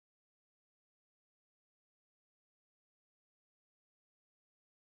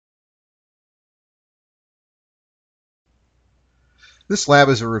This lab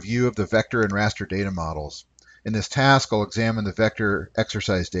is a review of the vector and raster data models. In this task, I'll examine the vector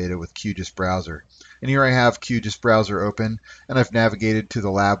exercise data with QGIS Browser. And here I have QGIS Browser open, and I've navigated to the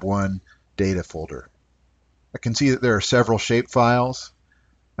Lab1 data folder. I can see that there are several shapefiles,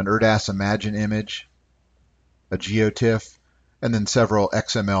 an ERDAS Imagine image, a GeoTIFF, and then several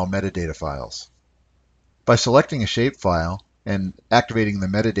XML metadata files. By selecting a shapefile and activating the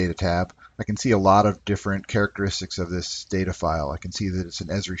metadata tab, I can see a lot of different characteristics of this data file. I can see that it's an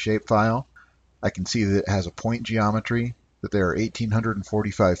Esri shapefile. I can see that it has a point geometry, that there are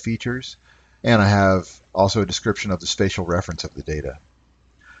 1,845 features, and I have also a description of the spatial reference of the data.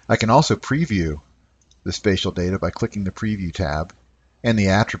 I can also preview the spatial data by clicking the Preview tab, and the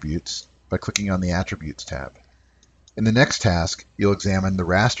attributes by clicking on the Attributes tab. In the next task, you'll examine the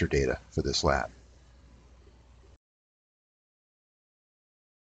raster data for this lab.